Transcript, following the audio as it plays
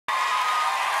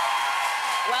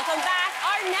Welcome back.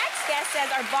 Our next guest says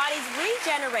our bodies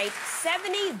regenerate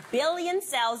 70 billion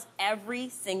cells every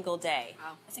single day.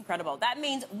 Wow. That's incredible. That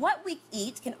means what we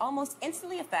eat can almost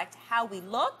instantly affect how we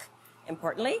look,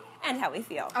 importantly, and how we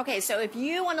feel. Okay, so if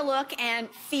you want to look and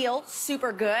feel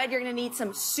super good, you're going to need some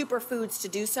superfoods to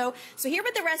do so. So here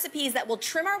with the recipes that will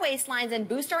trim our waistlines and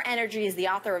boost our energy is the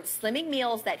author of Slimming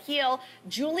Meals That Heal,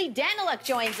 Julie Daniluk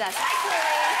joins us. Hi,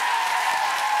 Julie.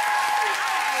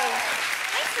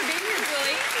 Thanks for being here,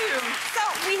 Julie. Thank you.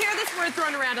 So we hear this word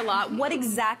thrown around a lot. What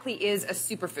exactly is a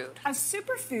superfood? A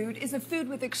superfood is a food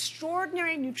with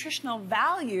extraordinary nutritional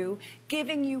value,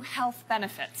 giving you health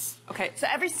benefits. Okay. So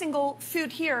every single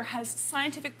food here has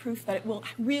scientific proof that it will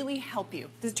really help you.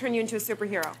 Does it turn you into a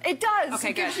superhero? It does. Okay,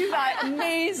 it gives you that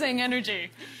amazing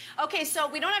energy. Okay, so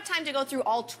we don't have time to go through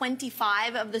all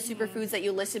 25 of the superfoods that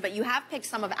you listed, but you have picked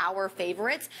some of our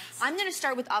favorites. I'm going to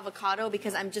start with avocado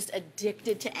because I'm just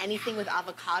addicted to anything with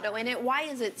avocado in it. Why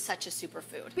is it such a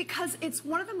superfood? Because it's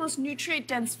one of the most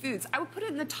nutrient-dense foods. I would put it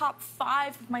in the top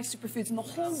 5 of my superfoods in the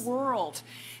whole world.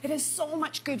 It has so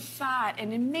much good fat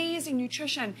and amazing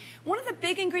nutrition. One of the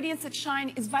big ingredients that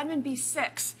shine is vitamin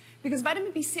B6. Because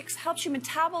vitamin B6 helps you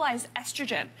metabolize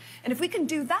estrogen. And if we can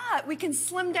do that, we can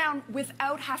slim down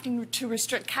without having to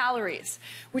restrict calories,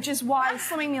 which is why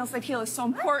Slimming Meals That Heal is so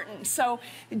important. So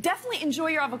definitely enjoy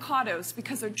your avocados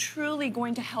because they're truly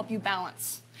going to help you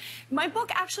balance. My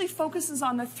book actually focuses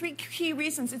on the 3 key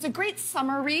reasons. It's a great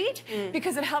summer read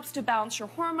because it helps to balance your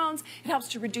hormones, it helps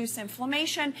to reduce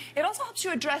inflammation, it also helps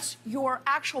you address your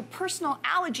actual personal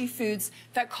allergy foods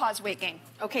that cause weight gain.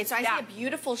 Okay, so I see a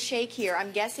beautiful shake here.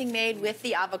 I'm guessing made with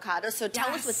the avocado. So tell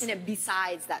us what's in it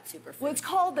besides that superfood. Well, it's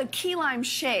called the key lime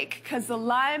shake because the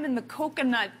lime and the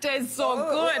coconut taste so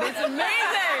good. It's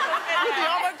amazing. With the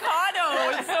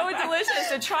avocado, it's so delicious.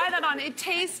 So try that on. It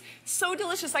tastes so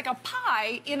delicious, like a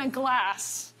pie in a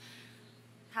glass.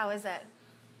 How is it?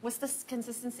 What's the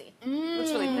consistency?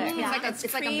 Looks really thick. Yeah,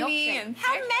 it's like a milkshake. and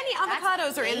How many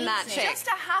avocados are in that shake? Just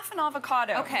a half an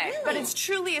avocado. Okay. But it's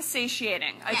truly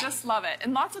satiating. I just love it.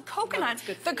 And lots of coconut.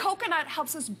 The coconut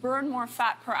helps us burn more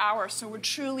fat per hour, so we're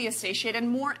truly satiated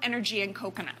and more energy in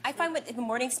coconut. I find with a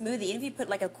morning smoothie, even if you put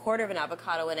like a quarter of an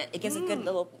avocado in it, it gives a good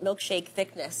little milkshake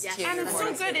thickness to And your it's so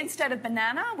morning good smoothie. instead of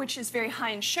banana, which is very high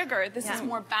in sugar. This is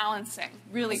more balancing.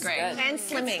 Really great. good. And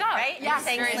Good slimming, stuff. right? Yeah, You're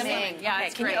saying very slimming. Yeah, Okay,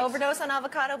 it's can great. you overdose on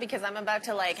avocado? Because I'm about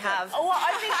to like have. Oh, well,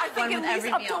 I think One at with least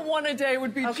every up meal. to 1 a day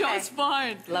would be just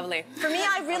fine. Lovely. For me,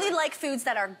 I really like foods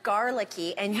that are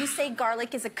garlicky, and you say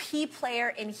garlic is a key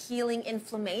player in healing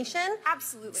inflammation.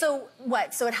 Absolutely. So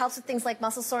what? So it helps with things like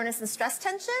muscle soreness and stress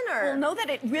tension, or? Well, know that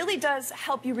it really does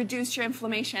help you reduce your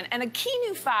inflammation. And a key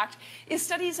new fact is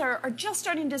studies are just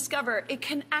starting to discover it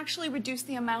can actually reduce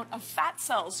the amount of fat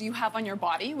cells you have on your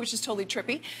body, which is totally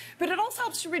trippy. But it also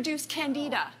helps to reduce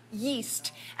candida,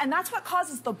 yeast. And that's what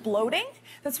causes the bloating.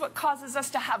 That's what causes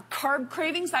us to have carb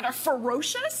cravings that are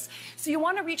ferocious. So you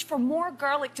want to reach for more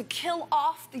garlic to kill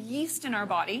off the yeast in our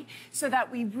body so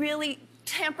that we really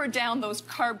tamper down those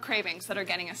carb cravings that are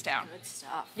getting us down. Good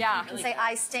stuff. Yeah. You can say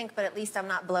I stink, but at least I'm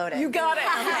not bloated. You got it.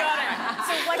 You got it.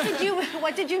 So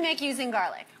what did you make using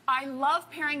garlic? I love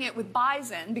pairing it with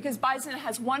bison because bison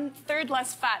has 1/3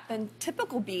 less fat than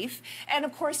typical beef, and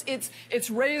of course it's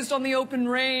raised on the open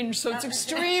range, so it's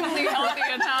extremely healthy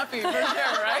and happy for sure,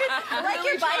 right? I like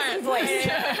your bison voice.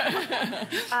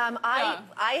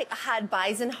 I had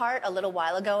bison heart a little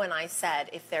while ago, and I said,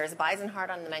 if there's bison heart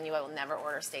on the menu, I will never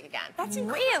order steak again. That's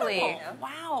incredible. Really?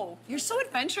 Wow, you're so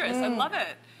adventurous. I love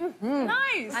it.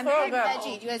 Nice. I'm very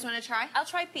veggie. Do you guys want to try? I'll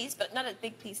try a piece, but not a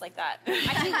big piece like that.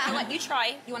 Actually, I'll let you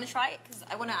try. You want to try it? Because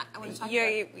I want to try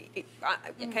it.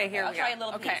 Okay, here I'll we try go. a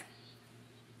little Okay. piece.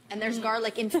 And there's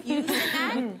garlic infused in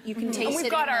that. You can taste And it we've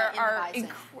got in the our bison.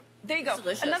 there you go.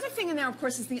 delicious. Another thing in there, of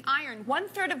course, is the iron.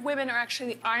 1/3 of women are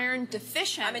actually iron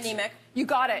deficient. I'm anemic. You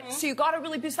got it. So you got to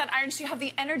really boost that iron so you have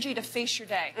the energy to face your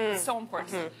day. It's so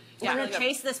important. I'm going to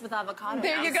taste this with avocado.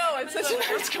 There you go. It's such a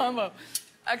nice combo.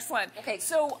 Excellent. Okay,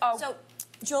 So,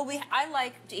 Joel, I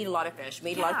like to eat a lot of fish.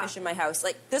 We eat a lot of fish in my house.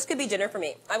 Like, this could be dinner for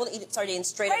me. I will eat sardines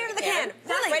straight out of the can.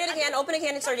 Really? Right out of the can, open a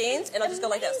can of sardines, and I'll just go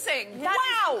like this. amazing. Wow.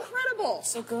 That is incredible.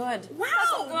 So good. Wow.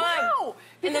 So good. Wow.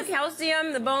 And the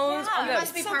calcium, the bones, all You good.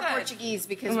 must be So part good. Portuguese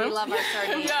because we love our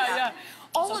sardines. Yeah.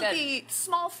 All So of good. the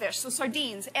small fish, so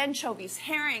sardines, anchovies,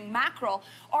 herring, mackerel,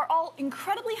 are all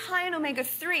incredibly high in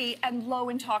omega-3 and low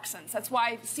in toxins. That's why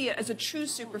I see it as a true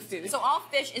superfood. So all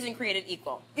fish isn't created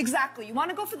equal. Exactly. You want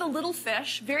to go for the little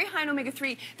fish, very high in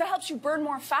omega-3. That helps you burn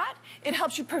more fat. It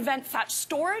helps you prevent fat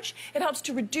storage. It helps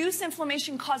to reduce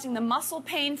inflammation causing the muscle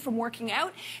pain from working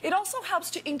out. It also helps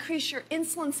to increase your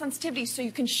insulin sensitivity so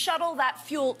you can shuttle that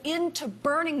fuel into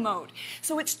burning mode.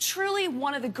 So it's truly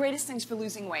one of the greatest things for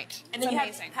losing weight. And then it's you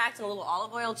amazing. have packed in a little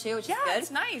olive oil too, which is Yeah, good.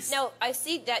 it's nice. Now, I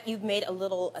see that you've made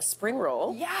a spring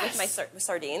roll Yes. with my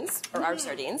sardines, or our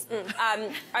sardines.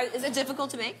 Is it difficult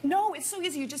to make? No, it's so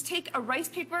easy. You just take a rice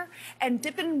paper and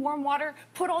dip it in warm water,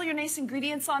 put all your nice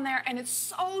ingredients on there, and it's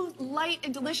so light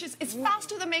and delicious. It's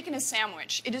faster than making a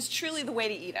sandwich. It is truly the way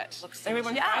to eat it.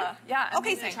 Everyone yeah, yeah.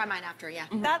 Okay, amazing. Try mine after, yeah.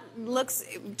 That looks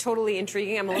totally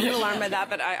intriguing. I'm a little bit alarmed by that,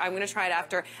 but I'm going to try it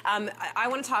after. I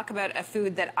want to talk about a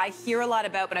food that I hear a lot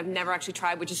about, but I've never actually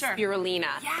tried, which is spirulina.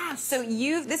 Yes. So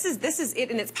this is it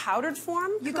in its powdered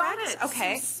form. You correct? got it.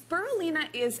 Okay. So spirulina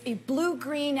is a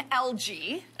blue-green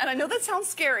algae, and I know that sounds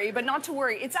scary, but not to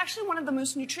worry. It's actually one of the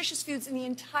most nutritious foods in the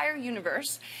entire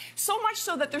universe. So much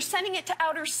so that they're sending it to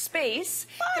outer space.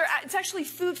 It's actually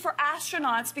food for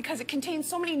astronauts because it contains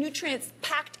so many nutrients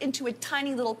packed into a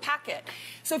tiny little packet.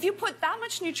 So if you put that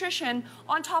much nutrition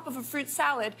on top of a fruit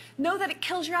salad, know that it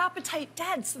kills your appetite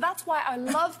dead. So that's why I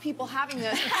love people having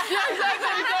this. Yeah, exactly.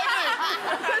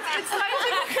 It's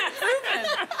scientifically proven.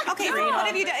 Okay, Reed, what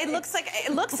have you done? It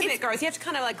looks a bit gross. You have to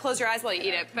kind of like close your eyes while you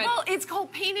eat it. But Well, it's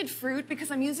called painted fruit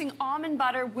because I'm using almond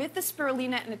butter with the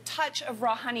spirulina and a touch of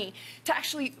raw honey to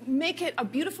actually make it a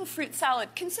beautiful fruit salad.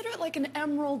 Consider it like an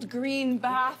emerald green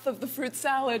bath of the fruit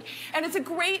salad. And it's a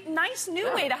great, nice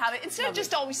new way to have it instead of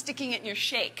just always sticking it in your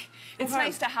shake. It's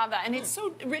nice to have that. And it's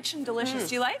so rich and delicious.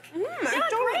 Do you like? Yeah,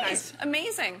 totally great. nice.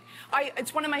 Amazing.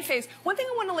 It's one of my faves. One thing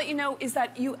I want to let you know is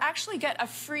that you actually get a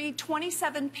free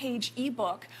 27-page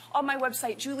ebook on my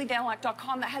website,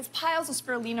 juliedaniluk.com, that has piles of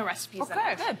spirulina recipes in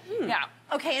it. Good. Yeah.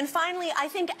 Okay, and finally, I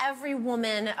think every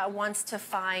woman wants to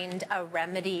find a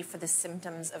remedy for the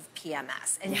symptoms of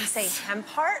PMS. And you say hemp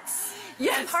hearts?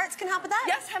 Yes. Hemp hearts can help with that?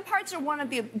 Yes, hemp hearts are one of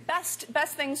the best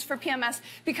things for PMS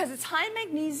because it's high in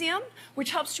magnesium,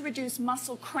 which helps to reduce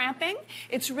muscle cramping.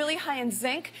 It's really high in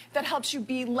zinc that helps you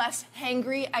be less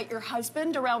hangry at your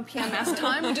husband around PMS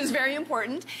time, which is very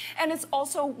important. And it's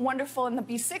also wonderful in the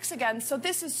B6 again. So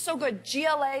this is so good.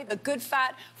 GLA, the good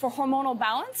fat for hormonal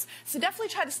balance. So definitely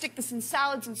try to stick this in salads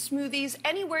and smoothies,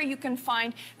 anywhere you can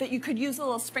find that you could use a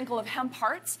little sprinkle of hemp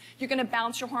hearts. You're going to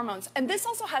balance your hormones. And this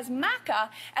also has maca,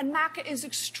 and maca is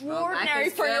extraordinary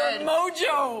maca's for your good.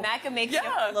 mojo. Maca makes you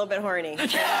a little bit horny. It really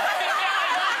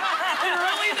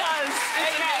does.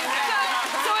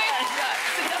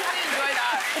 So definitely enjoy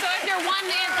that. so if you're one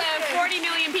of the 40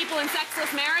 million people in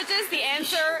sexless marriages, the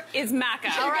answer is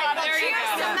maca. All right, there you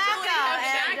cheers go. to maca.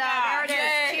 And there it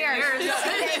is. Cheers.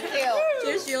 Thank you.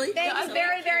 Cheers, Julie. Thank you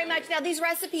very, very much. Now, these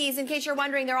recipes, in case you're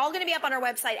wondering, they're all going to be up on our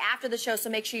website after the show, so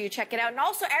make sure you check it out. And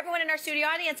also, everyone in our studio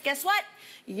audience, guess what?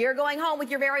 You're going home with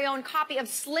your very own copy of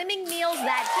Slimming Meals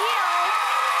That Heal,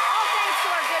 all thanks to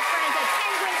our good friends at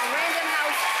Penguin Random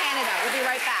House Canada. We'll be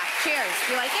right back. Cheers.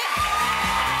 You like it?